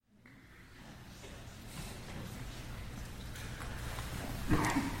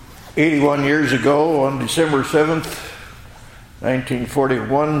81 years ago, on December 7th,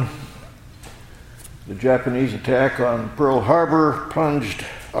 1941, the Japanese attack on Pearl Harbor plunged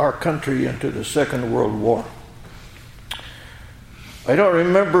our country into the Second World War. I don't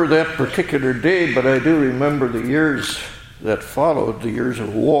remember that particular day, but I do remember the years that followed, the years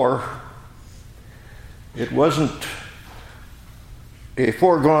of war. It wasn't a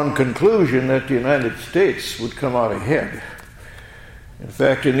foregone conclusion that the United States would come out ahead. In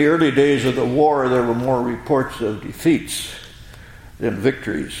fact, in the early days of the war, there were more reports of defeats than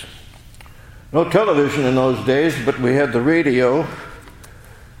victories. No television in those days, but we had the radio.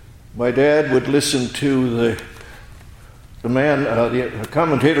 My dad would listen to the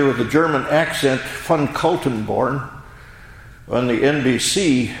commentator with the German accent, von Kaltenborn, on the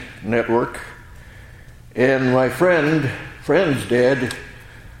NBC network. And my friend's dad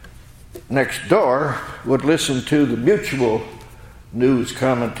next door would listen to the Mutual news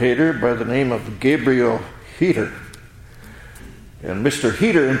commentator by the name of Gabriel Heater. And Mr.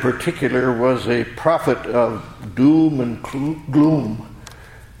 Heater in particular was a prophet of doom and gloom.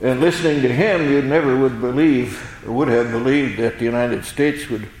 And listening to him, you never would believe, or would have believed, that the United States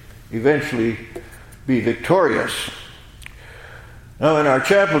would eventually be victorious. Now in our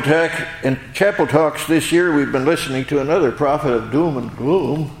chapel talks this year, we've been listening to another prophet of doom and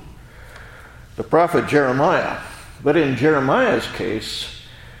gloom, the prophet Jeremiah. But in Jeremiah's case,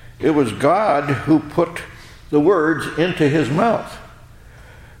 it was God who put the words into his mouth.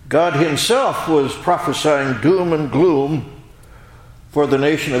 God himself was prophesying doom and gloom for the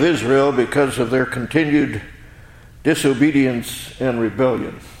nation of Israel because of their continued disobedience and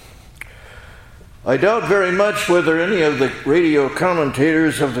rebellion. I doubt very much whether any of the radio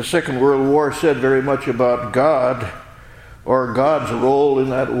commentators of the Second World War said very much about God or God's role in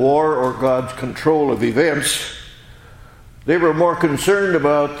that war or God's control of events. They were more concerned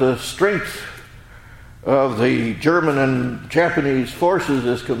about the strength of the German and Japanese forces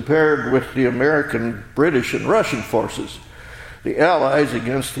as compared with the American, British, and Russian forces, the Allies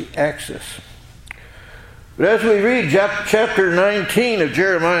against the Axis. But as we read chapter 19 of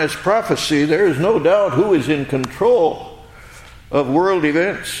Jeremiah's prophecy, there is no doubt who is in control of world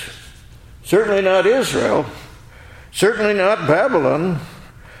events. Certainly not Israel, certainly not Babylon,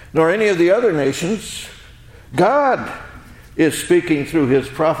 nor any of the other nations. God is speaking through his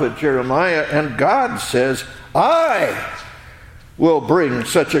prophet Jeremiah, and God says, I will bring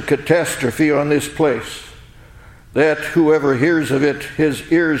such a catastrophe on this place that whoever hears of it,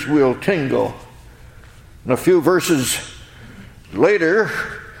 his ears will tingle. And a few verses later,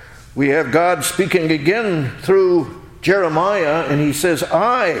 we have God speaking again through Jeremiah, and he says,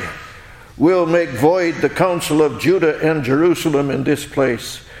 I will make void the counsel of Judah and Jerusalem in this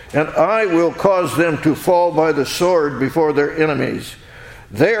place, and I will cause them to fall by the sword before their enemies.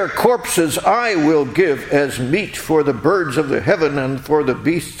 Their corpses I will give as meat for the birds of the heaven and for the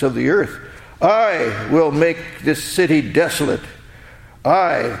beasts of the earth. I will make this city desolate.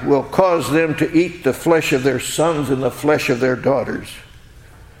 I will cause them to eat the flesh of their sons and the flesh of their daughters.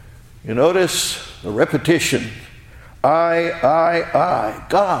 You notice the repetition. I.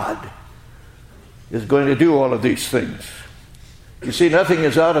 God is going to do all of these things. You see, nothing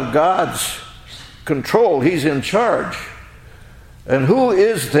is out of God's control. He's in charge. And who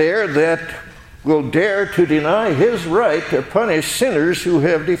is there that will dare to deny his right to punish sinners who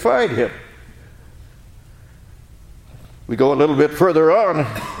have defied him? We go a little bit further on,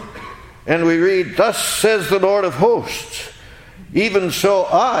 and we read, Thus says the Lord of hosts, even so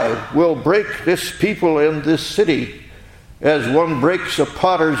I will break this people and this city, as one breaks a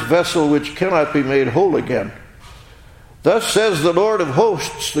potter's vessel which cannot be made whole again. Thus says the Lord of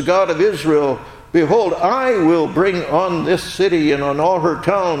hosts, the God of Israel, Behold, I will bring on this city and on all her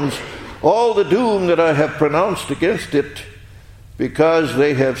towns all the doom that I have pronounced against it, because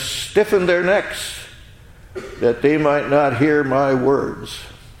they have stiffened their necks, that they might not hear my words.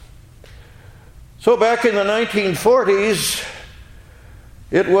 So back in the 1940s,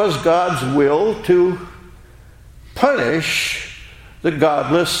 it was God's will to punish the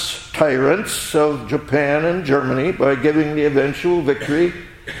godless tyrants of Japan and Germany by giving the eventual victory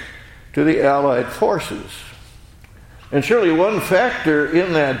to the Allied forces. And surely one factor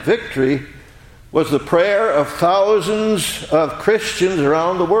in that victory was the prayer of thousands of Christians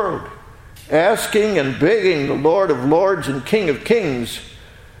around the world, asking and begging the Lord of Lords and King of Kings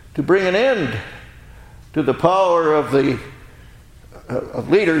to bring an end to the power of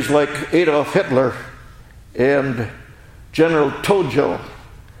leaders like Adolf Hitler and General Tojo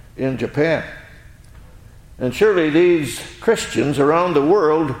in Japan. And surely these Christians around the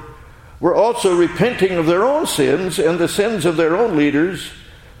world were also repenting of their own sins and the sins of their own leaders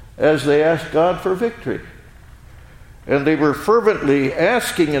as they asked God for victory. And they were fervently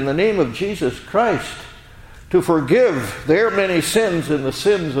asking in the name of Jesus Christ to forgive their many sins and the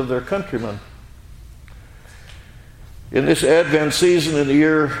sins of their countrymen. In this Advent season in the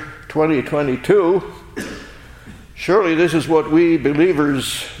year 2022, surely this is what we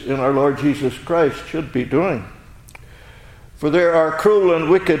believers in our Lord Jesus Christ should be doing. For there are cruel and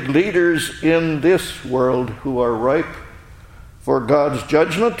wicked leaders in this world who are ripe for God's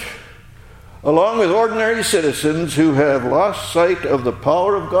judgment, along with ordinary citizens who have lost sight of the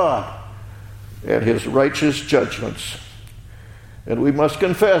power of God and his righteous judgments. And we must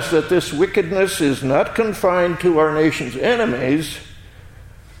confess that this wickedness is not confined to our nation's enemies,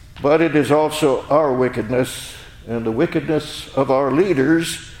 but it is also our wickedness and the wickedness of our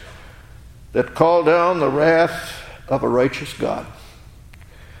leaders that call down the wrath of a righteous God.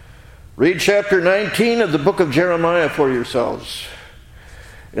 Read chapter 19 of the book of Jeremiah for yourselves,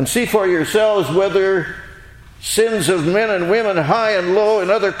 and see for yourselves whether sins of men and women high and low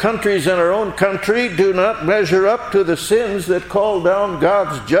in other countries and our own country do not measure up to the sins that call down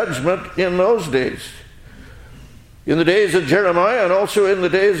God's judgment in those days. In the days of Jeremiah and also in the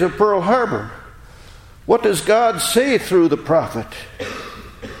days of Pearl Harbor. What does God say through the prophet?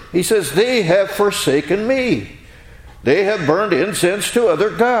 He says, "They have forsaken me. They have burned incense to other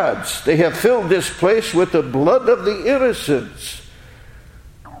gods. They have filled this place with the blood of the innocents."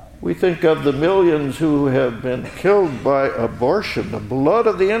 We think of the millions who have been killed by abortion, the blood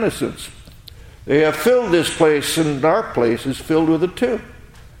of the innocents. They have filled this place, and our place is filled with it too.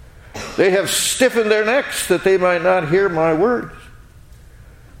 They have stiffened their necks that they might not hear my words.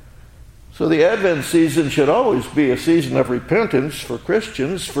 So the Advent season should always be a season of repentance for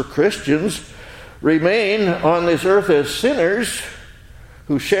Christians. For Christians remain on this earth as sinners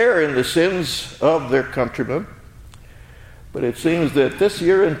who share in the sins of their countrymen. But it seems that this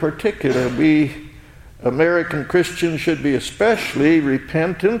year in particular, we American Christians should be especially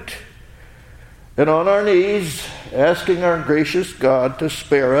repentant and on our knees asking our gracious God to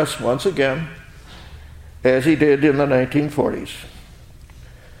spare us once again, as he did in the 1940s.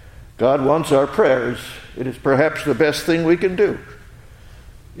 God wants our prayers. It is perhaps the best thing we can do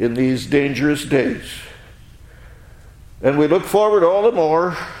in these dangerous days. And we look forward all the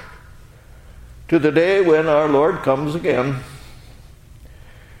more to the day when our Lord comes again,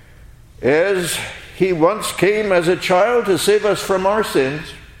 as he once came as a child to save us from our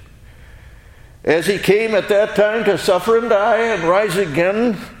sins, as he came at that time to suffer and die and rise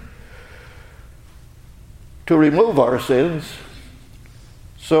again to remove our sins.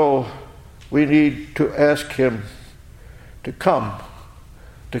 So we need to ask him to come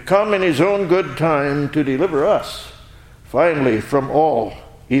in his own good time to deliver us finally from all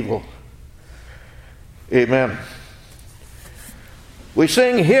evil. Amen. We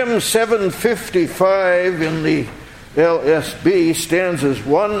sing hymn 755 in the LSB, stanzas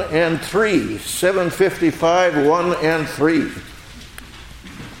 1 and 3. 755, 1 and 3.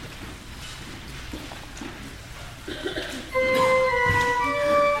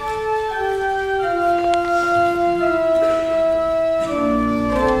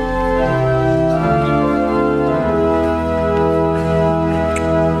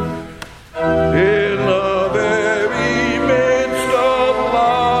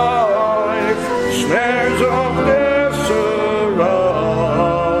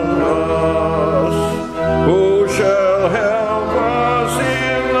 Who shall help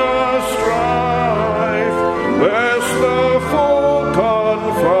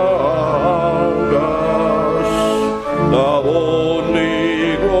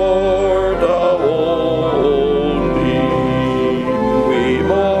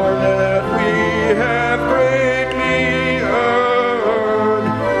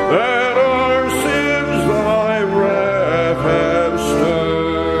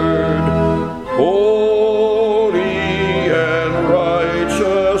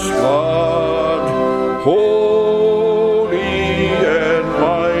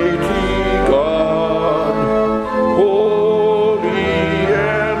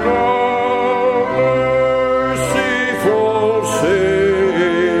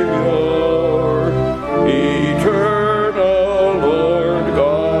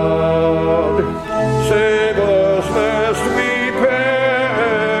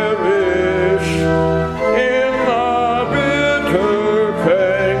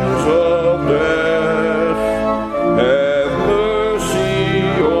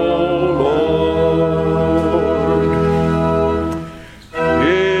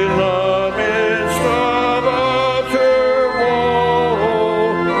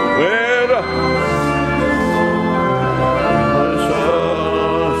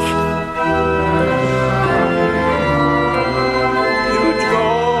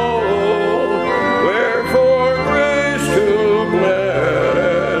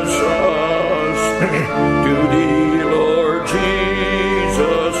Hey!